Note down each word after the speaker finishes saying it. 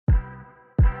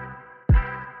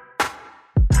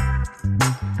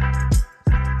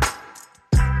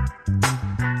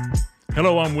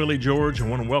Hello, I'm Willie George. I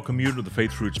want to welcome you to the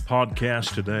Faith Roots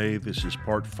podcast today. This is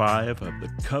part 5 of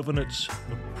the Covenants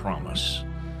of Promise.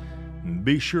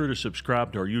 Be sure to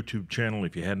subscribe to our YouTube channel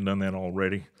if you hadn't done that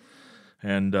already.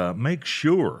 And make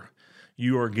sure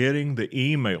you are getting the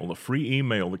email, the free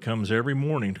email that comes every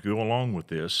morning to go along with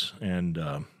this. And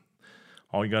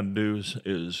all you got to do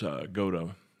is go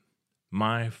to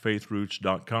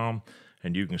myfaithroots.com.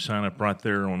 And you can sign up right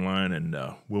there online, and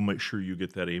we'll make sure you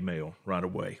get that email right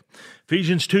away.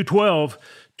 Ephesians 2:12,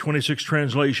 26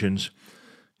 translations.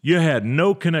 You had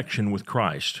no connection with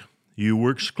Christ. You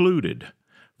were excluded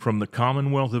from the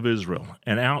commonwealth of Israel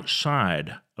and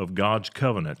outside of God's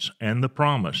covenants and the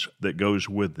promise that goes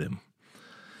with them.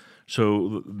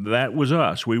 So that was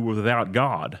us. We were without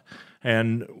God.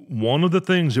 And one of the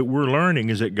things that we're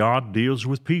learning is that God deals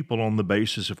with people on the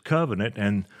basis of covenant,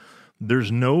 and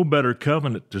there's no better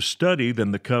covenant to study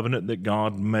than the covenant that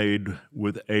God made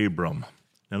with Abram.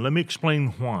 Now let me explain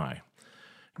why.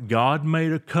 God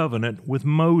made a covenant with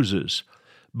Moses,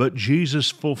 but Jesus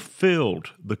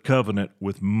fulfilled the covenant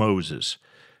with Moses.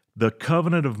 The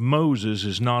covenant of Moses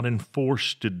is not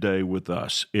enforced today with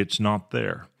us. It's not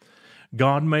there.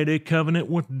 God made a covenant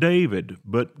with David,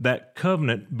 but that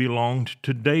covenant belonged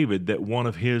to David, that one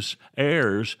of his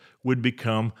heirs would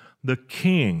become the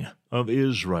king of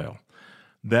Israel.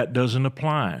 That doesn't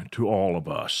apply to all of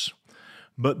us.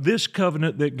 But this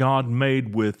covenant that God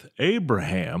made with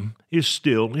Abraham is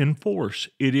still in force.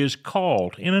 It is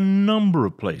called, in a number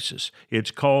of places, it's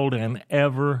called an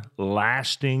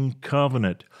everlasting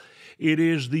covenant. It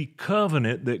is the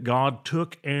covenant that God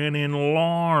took and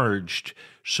enlarged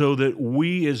so that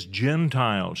we as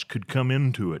Gentiles could come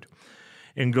into it.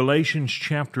 In Galatians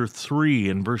chapter 3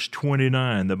 and verse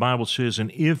 29, the Bible says,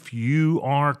 "And if you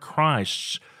are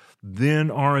Christ's, then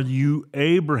are you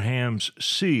Abraham's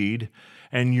seed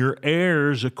and your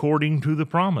heirs according to the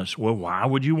promise." Well, why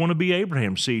would you want to be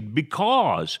Abraham's seed?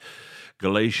 Because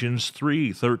Galatians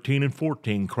 3:13 and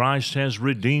 14, Christ has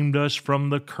redeemed us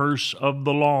from the curse of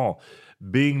the law,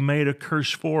 being made a curse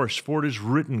for us. For it is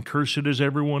written, "Cursed is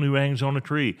everyone who hangs on a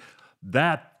tree,"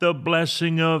 that the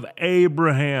blessing of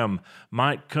Abraham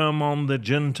might come on the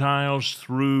Gentiles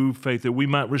through faith, that we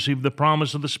might receive the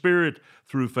promise of the Spirit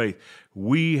through faith.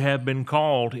 We have been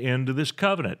called into this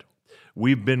covenant.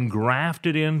 We've been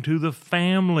grafted into the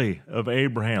family of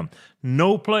Abraham.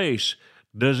 No place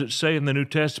does it say in the New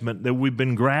Testament that we've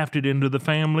been grafted into the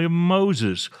family of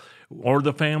Moses or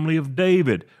the family of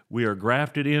David. We are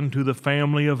grafted into the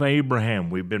family of Abraham.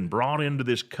 We've been brought into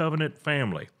this covenant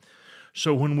family.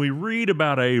 So when we read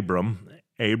about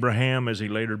Abraham as he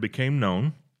later became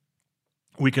known,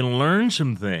 we can learn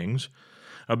some things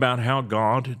about how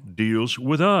God deals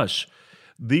with us.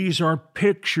 These are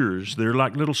pictures. They're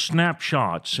like little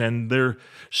snapshots, and they're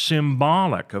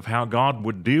symbolic of how God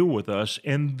would deal with us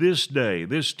in this day,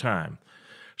 this time.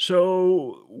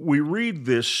 So we read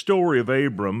this story of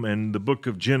Abram in the book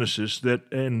of Genesis, that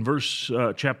in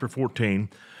chapter 14,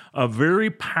 a very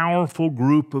powerful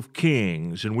group of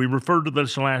kings, and we referred to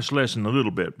this last lesson a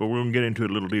little bit, but we're going to get into it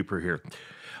a little deeper here.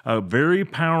 A very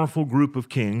powerful group of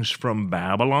kings from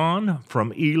Babylon,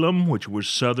 from Elam, which was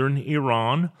southern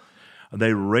Iran.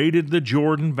 They raided the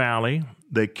Jordan Valley.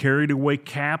 They carried away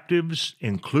captives,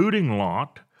 including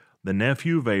Lot, the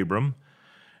nephew of Abram.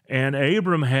 And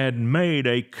Abram had made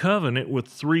a covenant with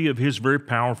 3 of his very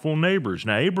powerful neighbors.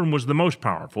 Now, Abram was the most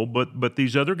powerful, but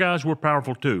these other guys were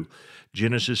powerful too.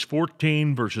 Genesis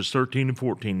 14, verses 13 and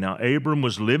 14. Now, Abram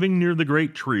was living near the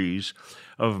great trees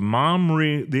of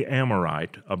Mamre the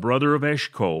Amorite, a brother of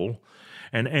Eshcol,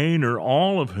 and Aner,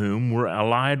 all of whom were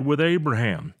allied with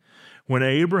Abraham. When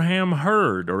Abram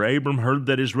heard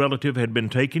that his relative had been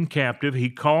taken captive, he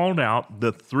called out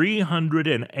the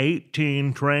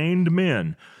 318 trained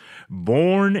men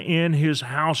born in his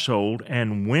household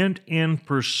and went in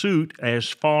pursuit as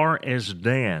far as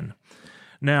Dan.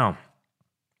 Now,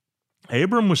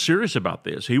 Abram was serious about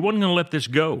this. He wasn't going to let this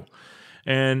go.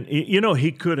 And,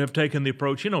 he could have taken the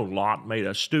approach, Lot made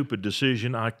a stupid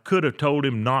decision. I could have told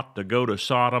him not to go to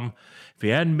Sodom. If he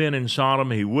hadn't been in Sodom,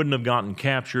 he wouldn't have gotten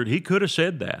captured. He could have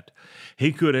said that.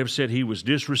 He could have said he was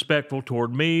disrespectful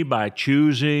toward me by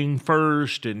choosing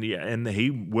first, and he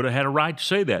would have had a right to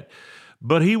say that.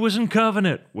 But he was in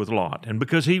covenant with Lot, and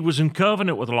because he was in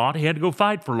covenant with Lot, he had to go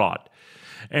fight for Lot.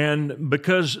 And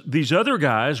because these other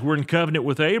guys were in covenant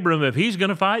with Abram, if he's going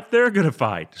to fight, they're going to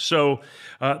fight. So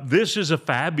this is a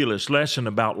fabulous lesson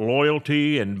about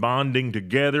loyalty and bonding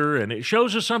together, and it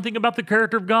shows us something about the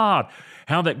character of God,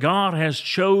 how that God has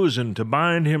chosen to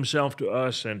bind himself to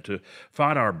us and to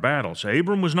fight our battles.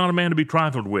 Abram was not a man to be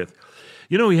trifled with.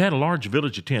 You know, he had a large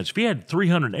village of tents. If he had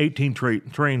 318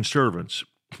 trained servants,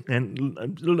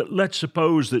 And let's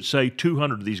suppose that, say,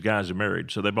 200 of these guys are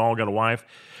married, so they've all got a wife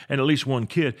and at least one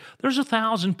kid. There's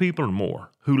 1,000 people or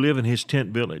more who live in his tent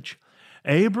village.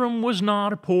 Abram was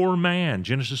not a poor man.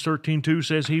 Genesis 13:2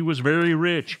 says he was very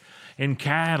rich in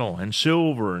cattle and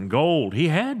silver and gold. He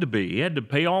had to be. He had to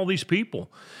pay all these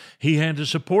people. He had to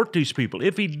support these people.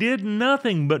 If he did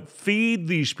nothing but feed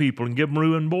these people and give them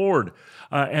room and board,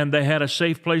 and they had a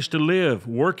safe place to live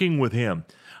working with him,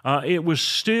 it was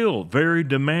still very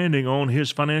demanding on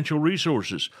his financial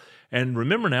resources. And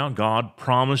remember now, God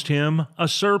promised him a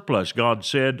surplus. God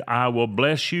said, I will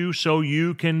bless you so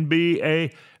you can be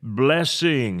a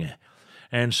blessing.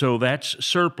 And so that's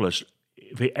surplus.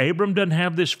 If Abram doesn't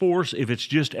have this force, if it's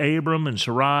just Abram and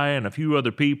Sarai and a few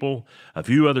other people, a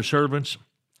few other servants,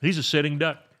 he's a sitting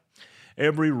duck.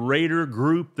 Every raider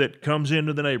group that comes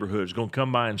into the neighborhood is going to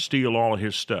come by and steal all of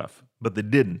his stuff. But they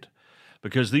didn't,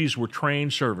 because these were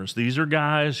trained servants. These are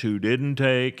guys who didn't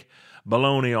take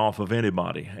baloney off of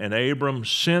anybody. And Abram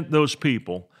sent those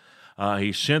people.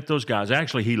 He sent those guys.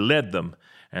 Actually, he led them,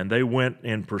 and they went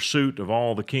in pursuit of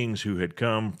all the kings who had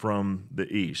come from the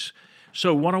east.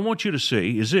 So what I want you to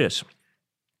see is this.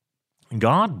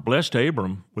 God blessed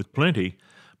Abram with plenty,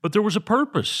 but there was a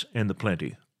purpose in the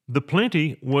plenty. The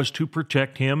plenty was to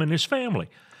protect him and his family.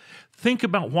 Think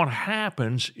about what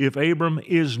happens if Abram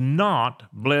is not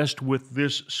blessed with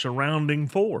this surrounding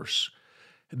force.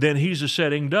 Then he's a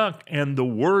sitting duck, and the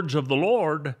words of the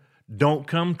Lord don't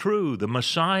come true. The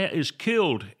Messiah is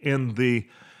killed in the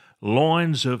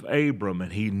loins of Abram,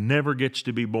 and he never gets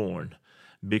to be born,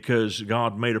 because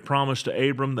God made a promise to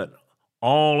Abram that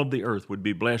all of the earth would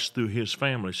be blessed through his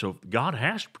family. So God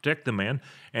has to protect the man,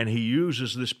 and he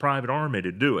uses this private army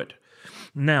to do it.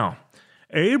 Now,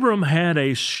 Abram had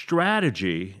a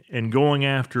strategy in going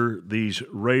after these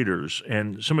raiders,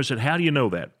 and somebody said, how do you know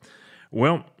that?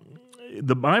 Well,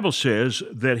 the Bible says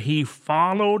that he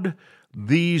followed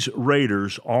these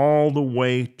raiders all the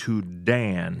way to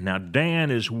Dan. Now,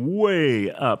 Dan is way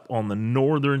up on the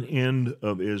northern end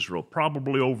of Israel,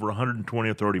 probably over 120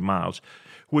 or 30 miles,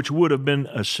 which would have been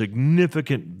a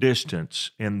significant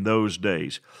distance in those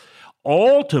days.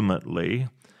 Ultimately,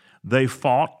 they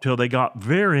fought till they got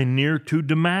very near to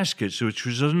Damascus, which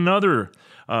was another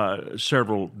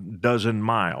several dozen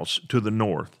miles to the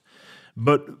north.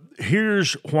 But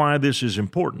here's why this is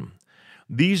important.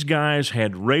 These guys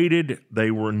had raided.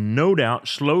 They were no doubt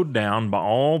slowed down by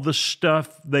all the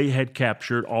stuff they had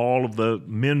captured, all of the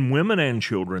men, women, and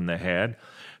children they had,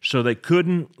 so they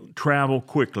couldn't travel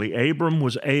quickly. Abram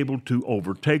was able to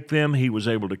overtake them. He was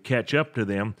able to catch up to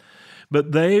them.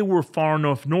 But they were far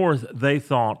enough north, they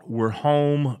thought, were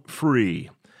home free.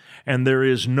 And there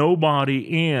is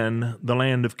nobody in the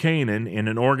land of Canaan, in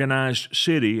an organized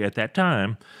city at that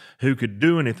time, who could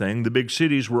do anything. The big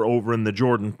cities were over in the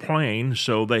Jordan Plain,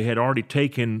 so they had already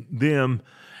taken them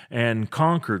and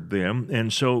conquered them,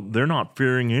 and so they're not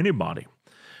fearing anybody.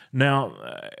 Now,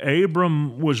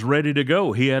 Abram was ready to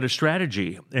go. He had a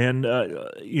strategy. And,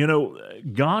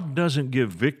 God doesn't give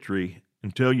victory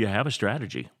until you have a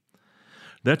strategy.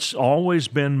 That's always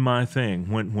been my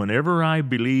thing. Whenever I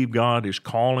believe God is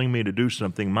calling me to do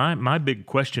something, my big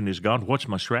question is, God, what's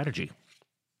my strategy?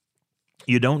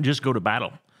 You don't just go to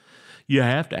battle. You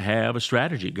have to have a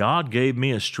strategy. God gave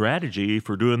me a strategy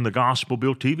for doing the Gospel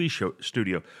Bill TV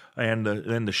studio and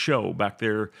the show back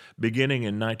there beginning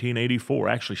in 1984.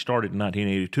 Actually started in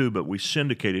 1982, but we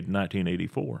syndicated in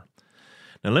 1984.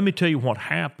 Now, let me tell you what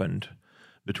happened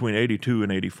between 82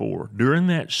 and 84. During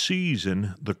that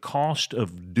season, the cost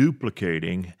of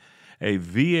duplicating a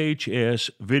VHS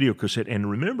video cassette,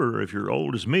 and remember, if you're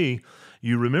old as me,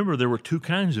 you remember there were two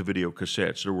kinds of video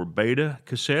cassettes. There were beta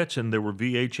cassettes and there were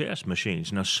VHS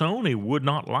machines. Now, Sony would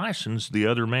not license the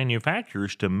other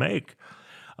manufacturers to make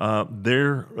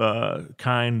their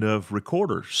kind of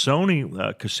recorder. Sony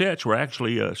cassettes were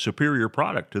actually a superior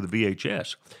product to the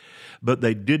VHS, but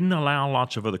they didn't allow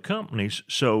lots of other companies.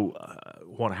 So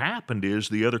what happened is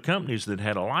the other companies that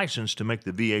had a license to make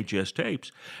the VHS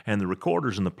tapes and the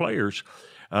recorders and the players,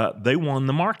 they won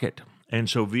the market. And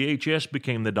so VHS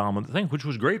became the dominant thing, which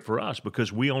was great for us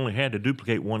because we only had to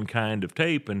duplicate one kind of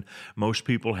tape, and most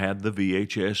people had the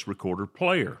VHS recorder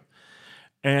player.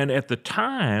 And at the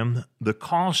time, the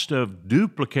cost of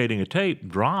duplicating a tape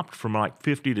dropped from like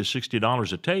 $50 to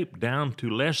 $60 a tape down to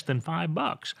less than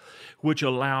 $5, which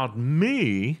allowed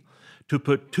me to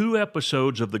put 2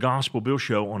 episodes of the Gospel Bill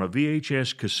Show on a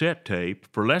VHS cassette tape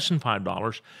for less than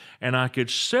 $5, and I could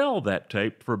sell that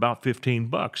tape for about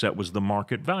 $15. That was the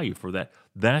market value for that.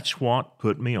 That's what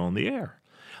put me on the air.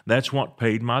 That's what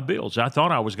paid my bills. I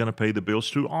thought I was going to pay the bills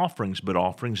through offerings, but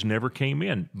offerings never came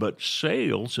in. But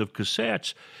sales of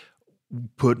cassettes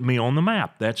put me on the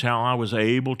map. That's how I was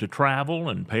able to travel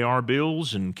and pay our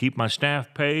bills and keep my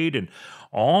staff paid. And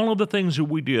all of the things that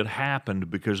we did happened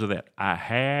because of that. I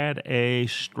had a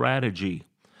strategy.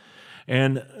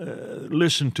 And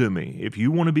listen to me. If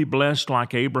you want to be blessed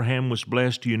like Abraham was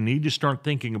blessed, you need to start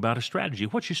thinking about a strategy.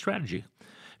 What's your strategy?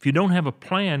 If you don't have a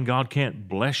plan, God can't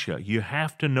bless you. You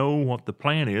have to know what the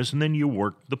plan is, and then you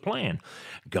work the plan.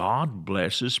 God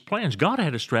blesses plans. God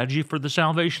had a strategy for the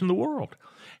salvation of the world.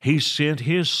 He sent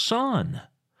His Son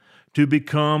to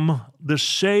become the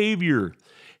Savior.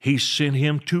 He sent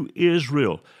Him to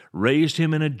Israel, raised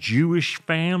Him in a Jewish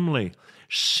family,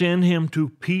 sent Him to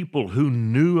people who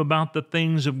knew about the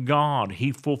things of God.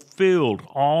 He fulfilled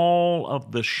all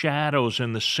of the shadows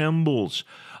and the symbols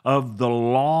of the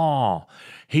law.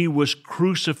 He was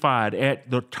crucified at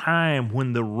the time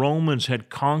when the Romans had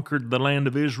conquered the land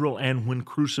of Israel and when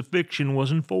crucifixion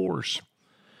was in force.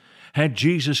 Had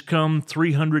Jesus come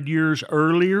 300 years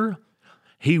earlier,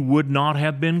 He would not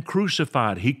have been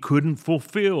crucified. He couldn't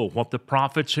fulfill what the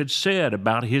prophets had said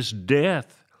about His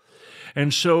death.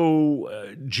 And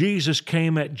so Jesus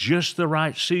came at just the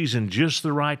right season, just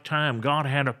the right time. God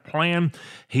had a plan.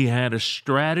 He had a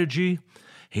strategy.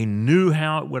 He knew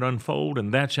how it would unfold,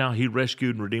 and that's how He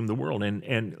rescued and redeemed the world.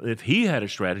 And if He had a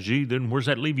strategy, then where's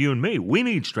that leave you and me? We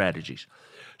need strategies.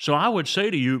 So I would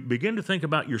say to you, begin to think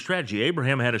about your strategy.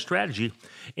 Abraham had a strategy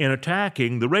in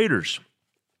attacking the raiders.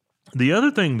 The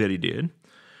other thing that he did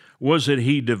was that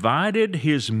he divided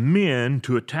his men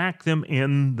to attack them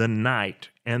in the night.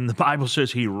 And the Bible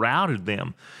says he routed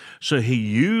them. So he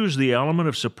used the element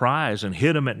of surprise and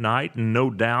hit them at night, and no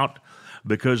doubt,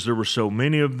 because there were so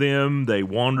many of them, they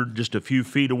wandered just a few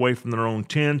feet away from their own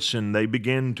tents, and they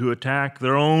began to attack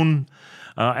their own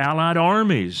allied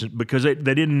armies because they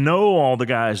didn't know all the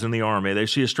guys in the army. They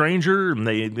see a stranger, and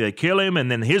they kill him,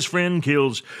 and then his friend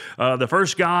kills the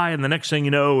first guy, and the next thing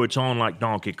you know, it's on like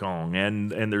Donkey Kong,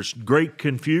 and there's great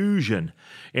confusion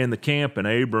in the camp, and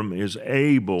Abram is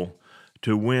able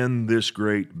to win this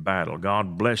great battle.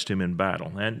 God blessed him in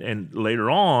battle. And later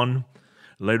on,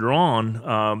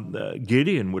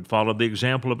 Gideon would follow the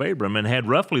example of Abram and had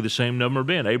roughly the same number of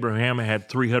men. Abraham had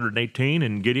 318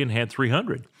 and Gideon had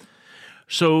 300.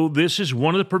 So this is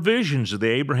one of the provisions of the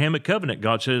Abrahamic covenant.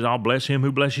 God says, I'll bless him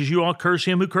who blesses you. I'll curse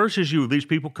him who curses you. These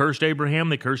people cursed Abraham.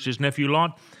 They cursed his nephew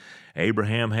Lot.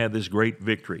 Abraham had this great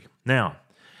victory. Now,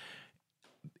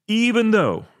 even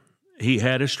though he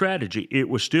had a strategy, it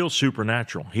was still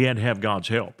supernatural. He had to have God's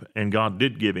help, and God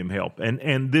did give him help.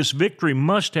 And this victory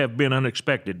must have been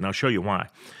unexpected, and I'll show you why.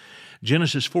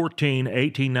 Genesis 14,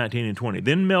 18, 19, and 20.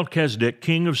 Then Melchizedek,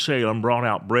 king of Salem, brought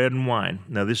out bread and wine.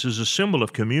 Now, this is a symbol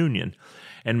of communion,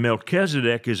 and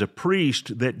Melchizedek is a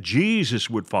priest that Jesus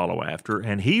would follow after,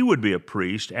 and he would be a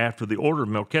priest after the order of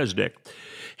Melchizedek.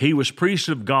 He was priest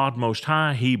of God Most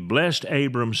High. He blessed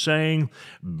Abram, saying,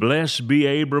 Blessed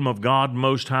be Abram of God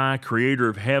Most High, creator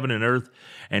of heaven and earth,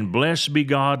 and blessed be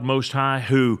God Most High,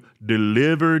 who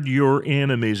delivered your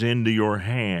enemies into your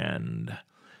hand.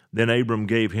 Then Abram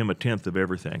gave him a tenth of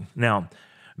everything. Now,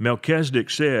 Melchizedek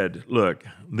said, look,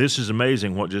 this is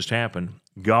amazing what just happened.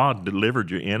 God delivered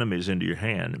your enemies into your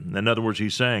hand. In other words,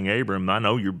 he's saying, Abram, I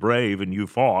know you're brave and you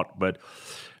fought, but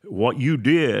what you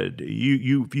did,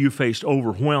 you faced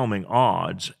overwhelming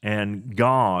odds, and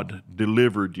God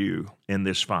delivered you in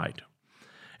this fight.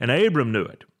 And Abram knew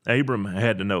it. Abram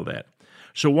had to know that.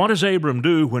 So what does Abram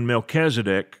do when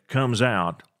Melchizedek comes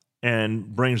out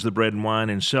and brings the bread and wine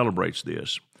and celebrates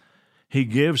this? He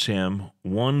gives him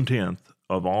 1/10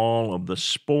 of all of the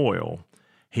spoil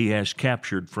he has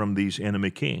captured from these enemy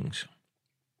kings.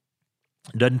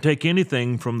 Doesn't take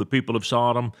anything from the people of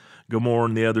Sodom, Gomorrah,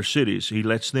 and the other cities. He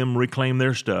lets them reclaim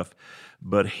their stuff,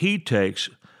 but he takes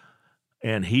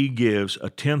and he gives a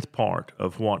 10th part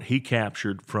of what he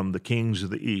captured from the kings of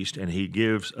the east, and he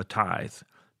gives a tithe,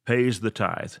 pays the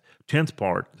tithe. 10th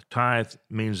part, the tithe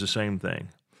means the same thing.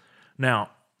 Now,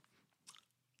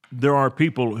 there are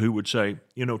people who would say,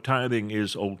 tithing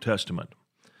is Old Testament.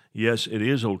 Yes, it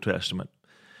is Old Testament.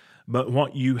 But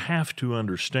what you have to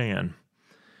understand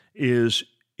is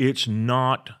it's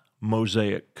not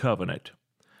Mosaic covenant.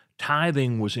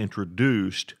 Tithing was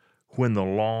introduced when the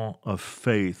law of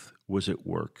faith was at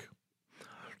work.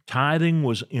 Tithing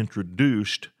was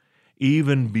introduced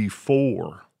even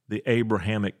before the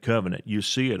Abrahamic covenant. You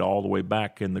see it all the way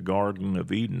back in the Garden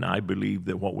of Eden. I believe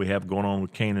that what we have going on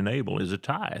with Cain and Abel is a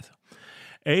tithe.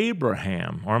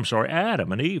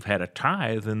 Adam and Eve had a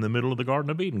tithe in the middle of the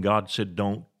Garden of Eden. God said,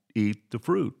 don't eat the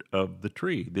fruit of the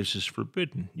tree. This is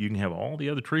forbidden. You can have all the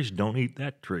other trees, don't eat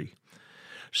that tree.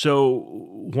 So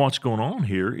what's going on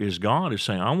here is God is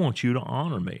saying, I want you to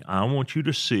honor me. I want you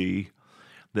to see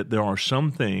that there are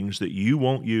some things that you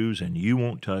won't use and you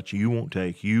won't touch, you won't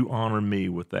take. You honor me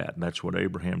with that. And that's what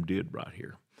Abraham did right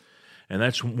here. And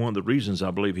that's one of the reasons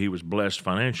I believe he was blessed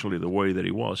financially the way that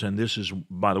he was. And this is,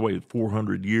 by the way,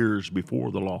 400 years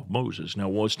before the law of Moses. Now,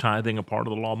 was tithing a part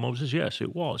of the law of Moses? Yes,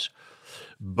 it was.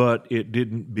 But it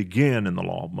didn't begin in the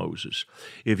law of Moses.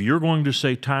 If you're going to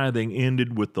say tithing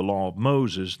ended with the law of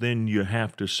Moses, then you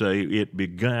have to say it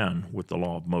began with the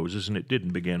law of Moses, and it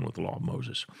didn't begin with the law of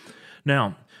Moses.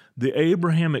 Now, the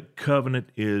Abrahamic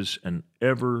covenant is an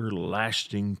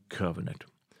everlasting covenant.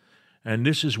 And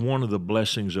this is one of the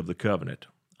blessings of the covenant.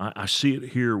 I see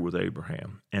it here with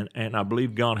Abraham, and I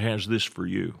believe God has this for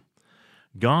you.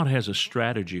 God has a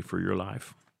strategy for your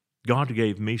life. God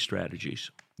gave me strategies.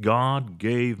 God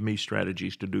gave me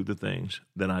strategies to do the things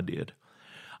that I did.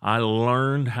 I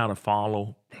learned how to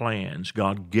follow plans.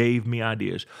 God gave me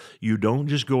ideas. You don't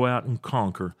just go out and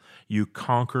conquer. You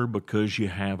conquer because you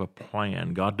have a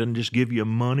plan. God doesn't just give you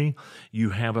money.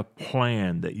 You have a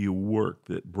plan that you work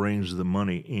that brings the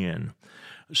money in.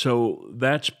 So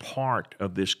that's part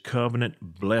of this covenant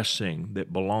blessing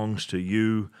that belongs to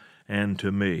you and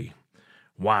to me.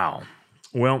 Wow.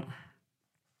 Well,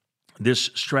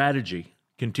 this strategy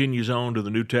continues on to the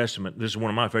New Testament. This is one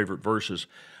of my favorite verses.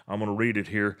 I'm going to read it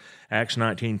here. Acts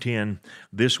 19:10.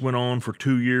 This went on for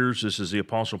 2 years. This is the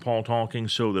Apostle Paul talking,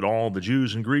 so that all the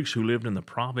Jews and Greeks who lived in the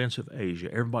province of Asia,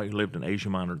 everybody who lived in Asia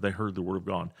Minor, they heard the word of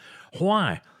God.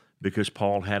 Why? Because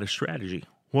Paul had a strategy.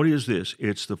 What is this?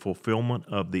 It's the fulfillment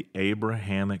of the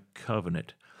Abrahamic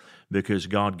covenant. Because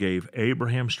God gave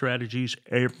Abraham strategies,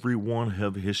 every one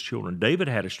of his children. David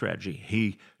had a strategy.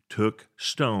 He took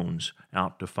stones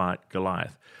out to fight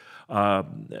Goliath.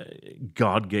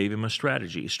 God gave him a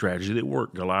strategy that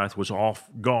worked. Goliath was off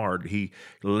guard. He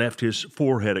left his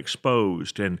forehead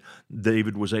exposed, and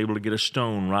David was able to get a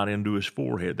stone right into his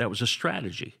forehead. That was a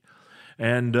strategy.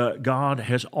 And God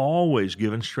has always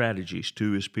given strategies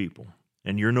to his people,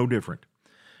 and you're no different.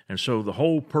 And so the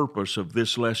whole purpose of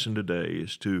this lesson today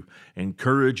is to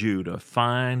encourage you to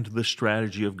find the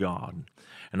strategy of God.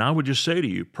 And I would just say to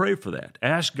you, pray for that.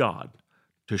 Ask God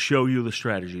to show you the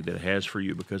strategy that He has for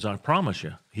you, because I promise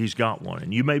you, He's got one.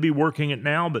 And you may be working it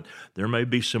now, but there may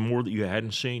be some more that you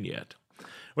hadn't seen yet.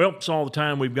 Well, it's all the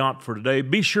time we've got for today.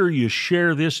 Be sure you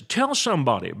share this. Tell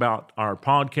somebody about our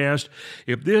podcast.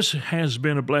 If this has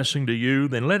been a blessing to you,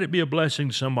 then let it be a blessing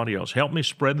to somebody else. Help me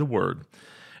spread the word.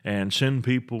 And send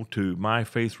people to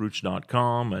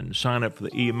myfaithroots.com and sign up for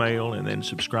the email and then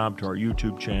subscribe to our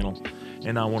YouTube channel.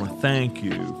 And I want to thank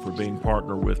you for being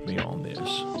partner with me on this.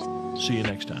 See you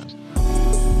next time.